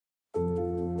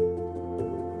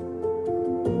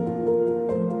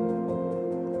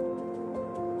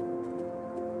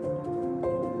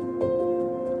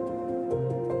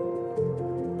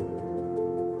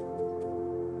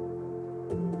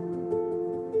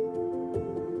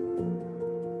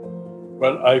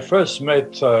Well, I first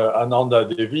met Ananda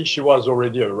Devi. She was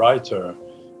already a writer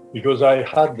because I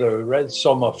had read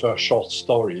some of her short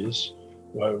stories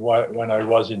when I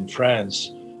was in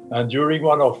France. And during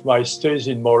one of my stays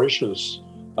in Mauritius,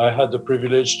 I had the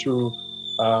privilege to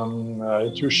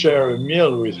share a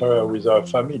meal with her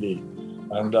family.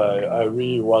 And I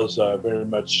really was very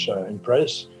much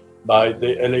impressed by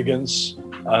the elegance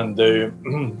and the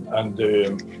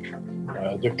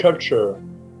culture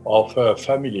of her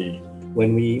family.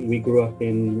 When we grew up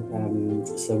in,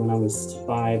 so when I was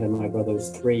 5 and my brother was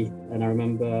 3, and I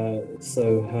remember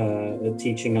her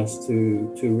teaching us to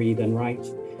read and write.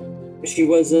 She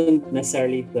wasn't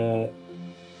necessarily the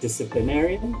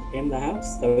disciplinarian in the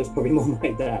house. That was probably more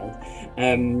my dad.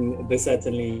 But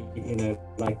certainly, you know,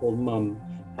 like all mum,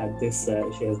 had this.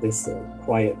 She has this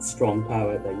quiet, strong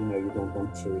power that you don't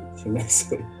want to mess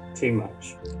with too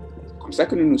much. Comme ça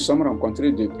que nous nous sommes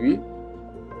rencontrés depuis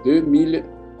 2000.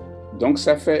 Donc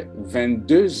ça fait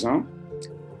 22 ans.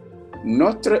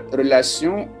 Notre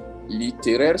relation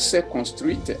littéraire s'est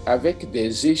construite avec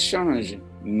des échanges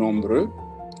nombreux.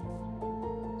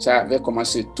 Ça avait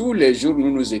commencé tous les jours,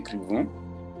 nous nous écrivons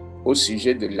au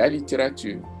sujet de la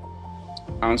littérature.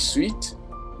 Ensuite,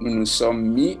 nous nous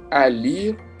sommes mis à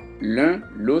lire l'un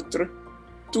l'autre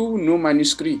tous nos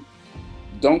manuscrits.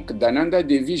 Donc, d'Ananda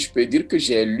Devi, je peux dire que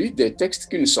j'ai lu des textes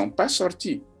qui ne sont pas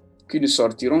sortis, qui ne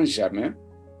sortiront jamais.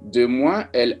 De moi,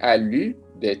 elle a lu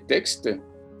des textes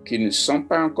qui ne sont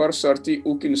pas encore sortis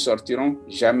ou qui ne sortiront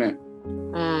jamais.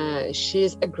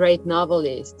 She's a great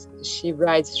novelist. She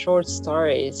writes short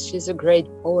stories. She's a great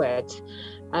poet.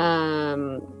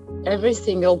 Every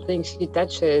single thing she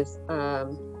touches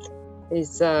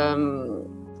is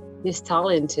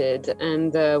talented.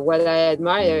 And what I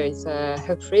admire is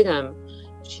her freedom.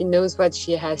 She knows what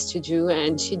she has to do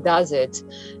and she does it.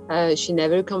 She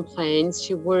never complains.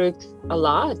 She works a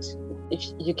lot.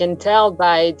 You can tell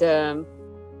by the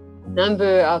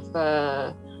number of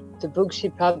the book she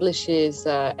publishes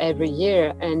every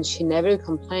year, and she never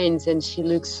complains, and she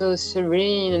looks so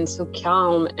serene and so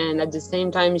calm, and at the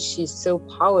same time she's so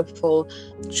powerful.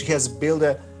 She has built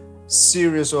a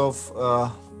series of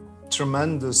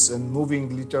tremendous and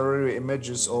moving literary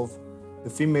images of the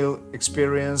female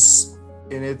experience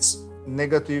in its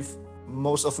negative,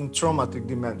 most often traumatic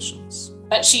dimensions.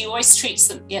 But she always treats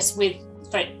them, yes, with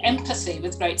great empathy,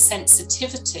 with great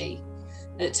sensitivity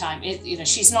at the time.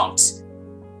 She's not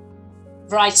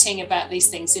writing about these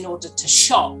things in order to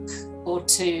shock or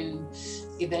to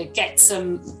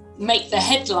make the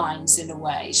headlines in a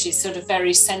way. She's sort of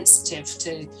very sensitive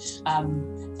to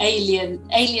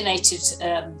alienated,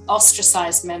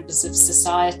 ostracized members of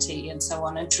society and so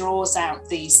on, and draws out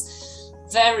these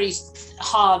very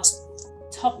hard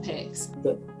topics.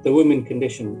 The woman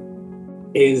condition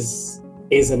is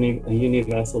a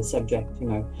universal subject,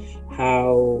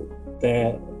 how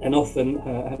and often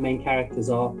her main characters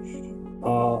are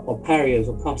pariahs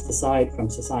or cast aside from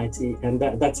society, and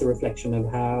that's a reflection of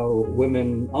how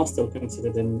women are still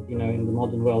considered in the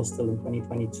modern world, still in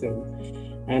 2022.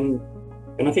 And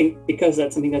I think because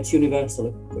that's something that's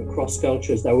universal across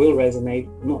cultures, that will resonate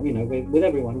not with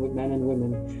everyone, with men and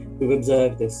women who've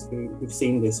observed this, who've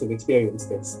seen this, who've experienced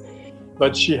this.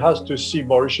 But she has to see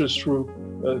Mauritius through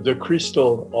the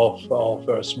crystal of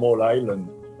her small island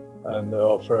and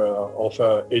of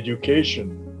her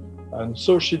education. And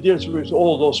so she deals with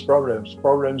all those problems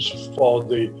for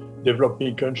the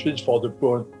developing countries, for the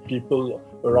poor people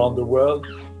around the world.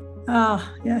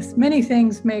 Yes, many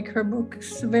things make her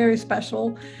books very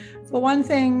special. For one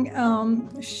thing,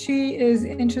 she is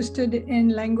interested in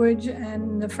language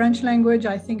and the French language.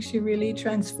 I think she really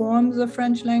transforms the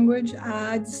French language,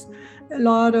 adds a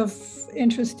lot of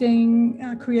interesting,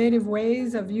 creative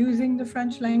ways of using the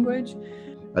French language.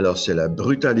 Alors c'est la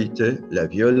brutalité, la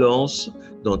violence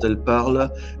dont elle parle,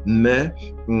 mais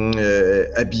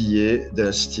habillée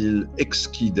d'un style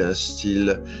exquis, d'un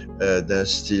style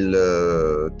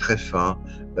très fin,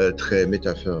 très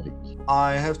métaphorique.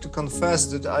 I have to confess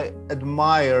that I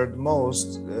admired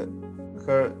most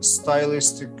her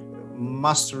stylistic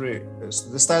mastery,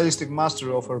 the stylistic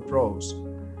mastery of her prose,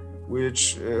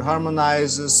 which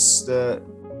harmonizes the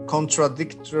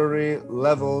contradictory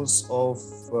levels of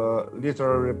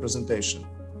literary representation.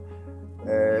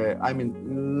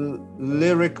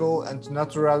 Lyrical and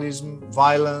naturalism,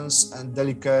 violence and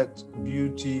delicate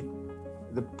beauty,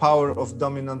 the power of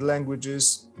dominant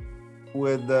languages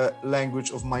with the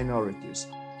language of minorities.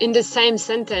 in the same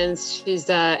sentence, she's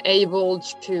able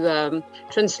to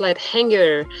translate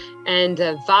anger and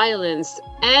violence,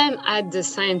 and at the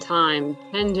same time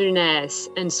tenderness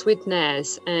and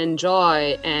sweetness and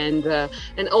joy, and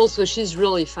also she's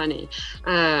really funny.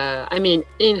 I mean,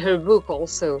 in her book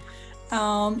also.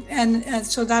 And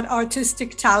so that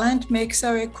artistic talent makes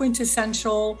her a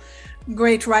quintessential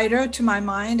great writer to my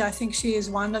mind. I think she is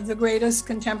one of the greatest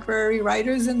contemporary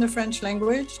writers in the French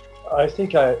language. I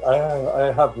think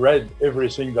I have read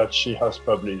everything that she has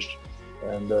published,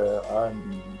 and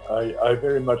I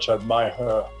very much admire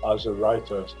her as a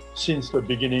writer since the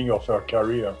beginning of her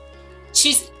career.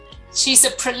 She's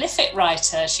a prolific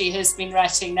writer. She has been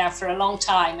writing now for a long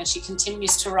time, and she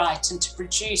continues to write and to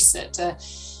produce at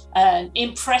an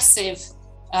impressive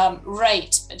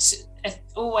rate, but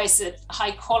always at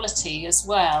high quality as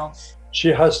well.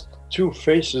 She has two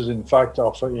faces, in fact,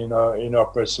 in her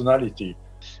personality.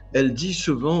 Elle dit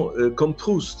souvent, comme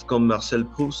Proust, comme Marcel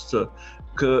Proust,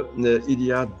 qu'il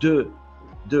y a deux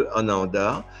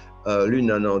Ananda.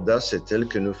 L'une Ananda, c'est elle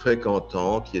que nous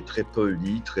fréquentons, qui est très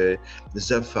polie, très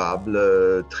affable,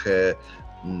 très,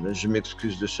 je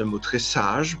m'excuse de ce mot, très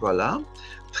sage, voilà,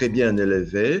 très bien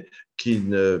élevée, qui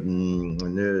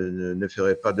ne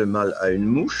ferait pas de mal à une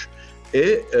mouche.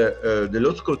 Et de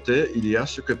l'autre côté, il y a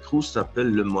ce que Proust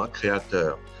appelle le moi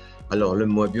créateur. Alors, le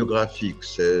moi biographique,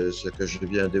 c'est ce que je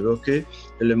viens d'évoquer.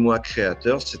 Et le moi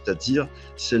créateur, c'est-à-dire,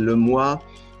 c'est le moi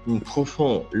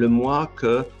profond, le moi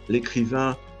que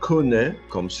l'écrivain connaît,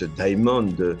 comme ce daimon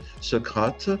de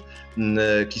Socrate,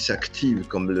 qui s'active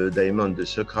comme le daimon de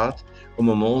Socrate au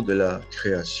moment de la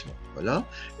création. Voilà.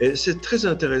 Et c'est très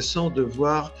intéressant de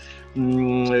voir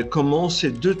comment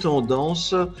ces deux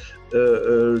tendances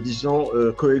disons,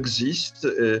 coexistent,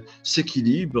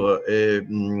 s'équilibrent et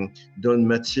donnent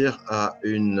matière à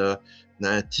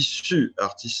un tissu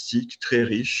artistique très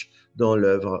riche dans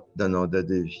l'œuvre d'Ananda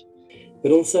Devi.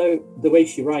 But also the way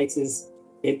she writes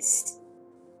it's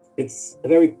a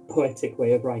very poetic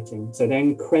way of writing. So they're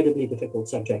incredibly difficult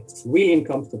subjects, really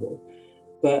uncomfortable,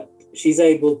 but she's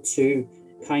able to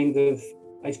kind of,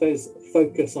 I suppose,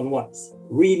 focus on what's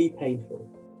really painful,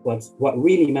 what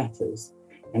really matters,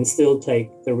 and still take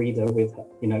the reader with her.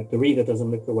 You know, the reader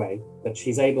doesn't look away, but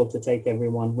she's able to take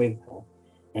everyone with her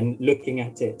and looking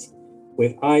at it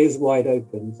with eyes wide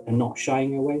open and not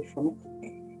shying away from it.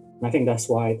 And I think that's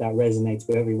why that resonates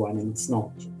with everyone, and it's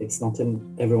not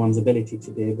in everyone's ability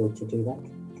to be able to do that.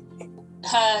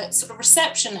 Her sort of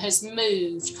reception has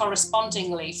moved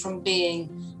correspondingly from being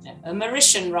a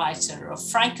Mauritian writer, a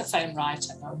francophone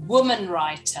writer, a woman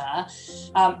writer,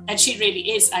 and she really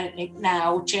is, I think,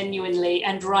 now genuinely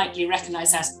and rightly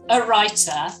recognized as a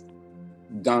writer.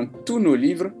 Dans tous nos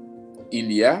livres,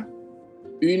 il y a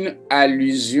une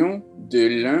allusion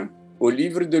de l'un au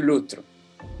livre de l'autre.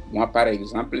 Moi, par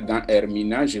exemple, dans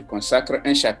Hermina, je consacre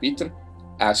un chapitre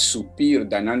à Soupir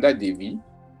d'Ananda Devi.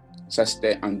 Ça,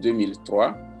 c'était en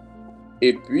 2003.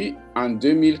 Et puis, en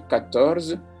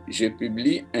 2014, je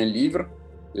publie un livre,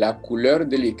 La couleur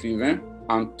de l'écrivain,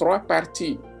 en 3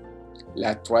 parties.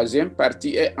 La 3e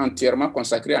partie est entièrement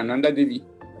consacrée à Ananda Devi.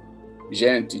 J'ai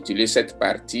intitulé cette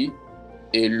partie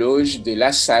Éloge de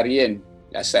la Sarienne.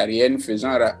 La Sarienne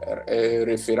faisant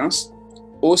référence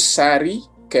aux saris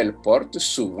qu'elle porte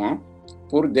souvent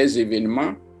pour des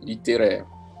événements littéraires.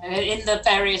 In the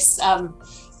various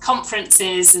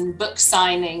conferences and book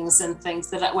signings and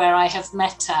things where I have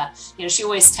met her, you know, she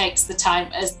always takes the time,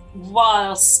 as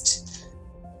whilst,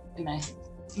 you know,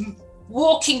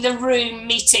 walking the room,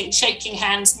 meeting, shaking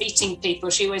hands, meeting people,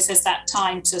 she always has that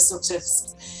time to sort of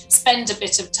spend a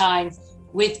bit of time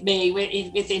with me,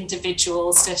 with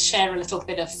individuals, to share a little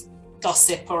bit of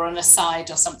gossip or an aside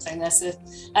or something. There's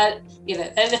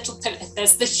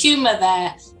there's the humor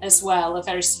there as well, a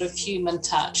very sort of human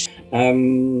touch.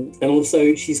 And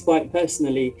also she's quite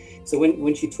personally, so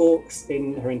when she talks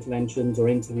in her interventions or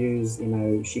interviews, you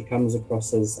know, she comes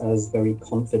across as very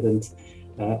confident.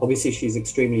 Obviously she's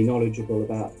extremely knowledgeable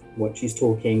about what she's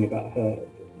talking about.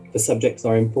 The subjects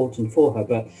are important for her,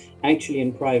 but actually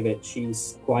in private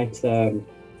she's quite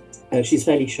she's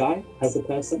fairly shy as a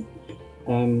person.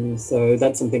 So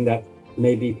that's something that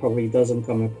maybe probably doesn't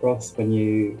come across when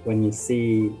you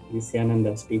see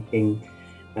Ananda speaking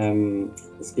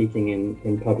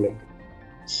in public.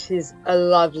 She's a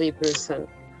lovely person.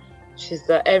 She's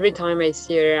every time I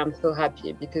see her, I'm so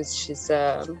happy because she's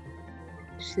a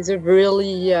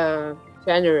really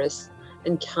generous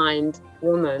and kind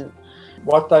woman.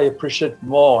 What I appreciate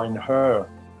more in her,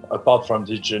 apart from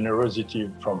the generosity,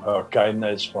 from her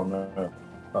kindness, from her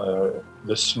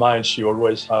the smile she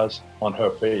always has on her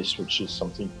face, which is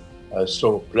something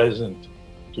so pleasant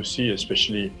to see,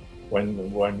 especially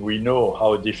when we know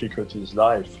how difficult is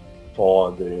life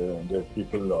for the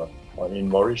people in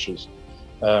Mauritius.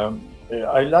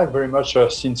 I like very much her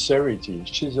sincerity.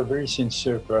 She's a very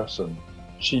sincere person.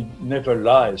 She never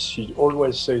lies. She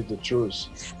always says the truth.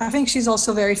 I think she's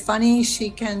also very funny. She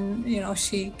can,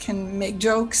 she can make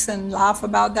jokes and laugh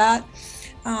about that.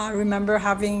 I remember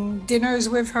having dinners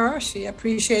with her. She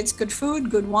appreciates good food,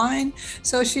 good wine.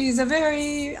 So she's a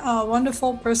very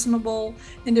wonderful, personable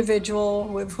individual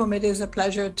with whom it is a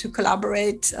pleasure to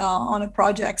collaborate on a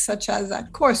project such as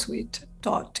that course we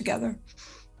taught together.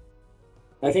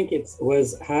 I think it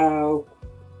was how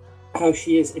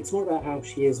she is. It's more about how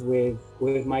she is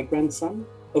with my grandson.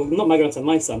 Oh, not my grandson,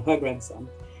 my son, her grandson.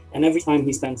 And every time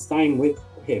he spends time with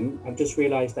him, I've just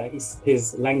realized that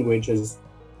his language has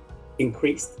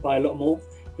increased by a lot more.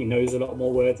 He knows a lot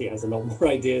more words. He has a lot more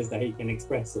ideas that he can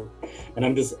express it. And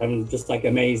I'm just like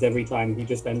amazed every time he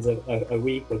just spends a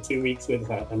week or 2 weeks with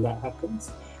her, and that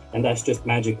happens. And that's just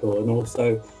magical. And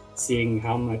also seeing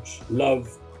how much love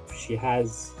she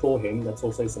has for him, that's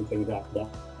also something that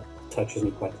touches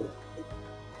me quite a lot.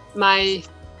 My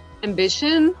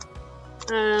ambition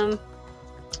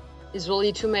is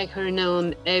really to make her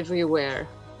known everywhere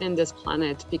in this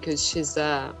planet, because she's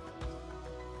a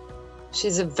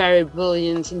very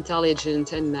brilliant,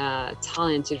 intelligent, and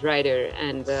talented writer,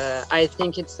 and I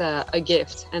think it's a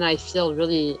gift, and I feel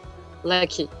really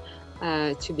lucky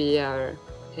to be our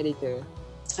editor.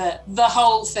 The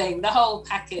whole thing, the whole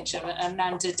package of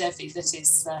Ananda Devi that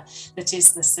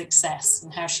is the success,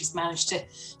 and how she's managed to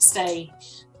stay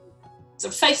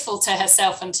sort of faithful to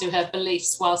herself and to her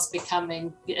beliefs whilst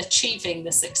achieving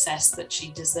the success that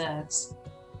she deserves.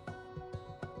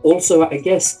 Also, I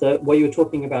guess that what you were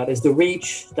talking about is the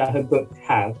reach that her book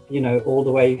had, all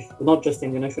the way, not just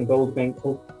Indian Ocean, but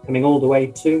coming all the way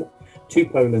to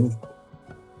Poland,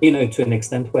 to an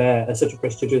extent where such a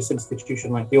prestigious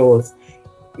institution like yours,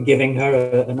 giving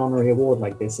her an honorary award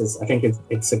like this I think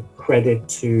it's a credit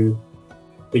to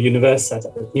the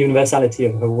universality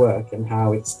of her work and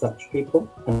how it's touched people.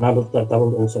 And I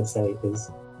will also say is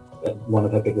one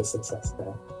of her biggest success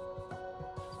there.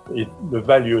 The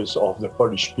values of the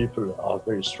Polish people are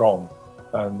very strong,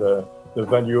 and the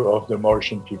value of the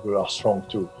Mauritian people are strong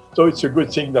too. So it's a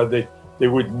good thing that they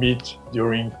would meet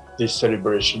during this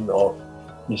celebration of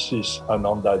Mrs.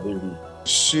 Ananda Devi.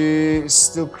 She is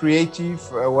still creative,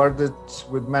 awarded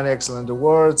with many excellent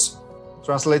awards,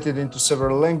 translated into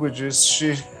several languages.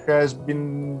 She has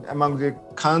been among the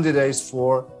candidates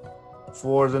for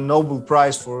the Nobel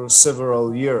Prize for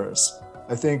several years.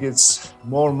 I think it's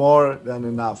more than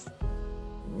enough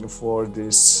for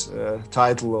this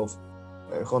title of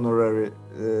honorary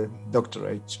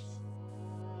doctorate.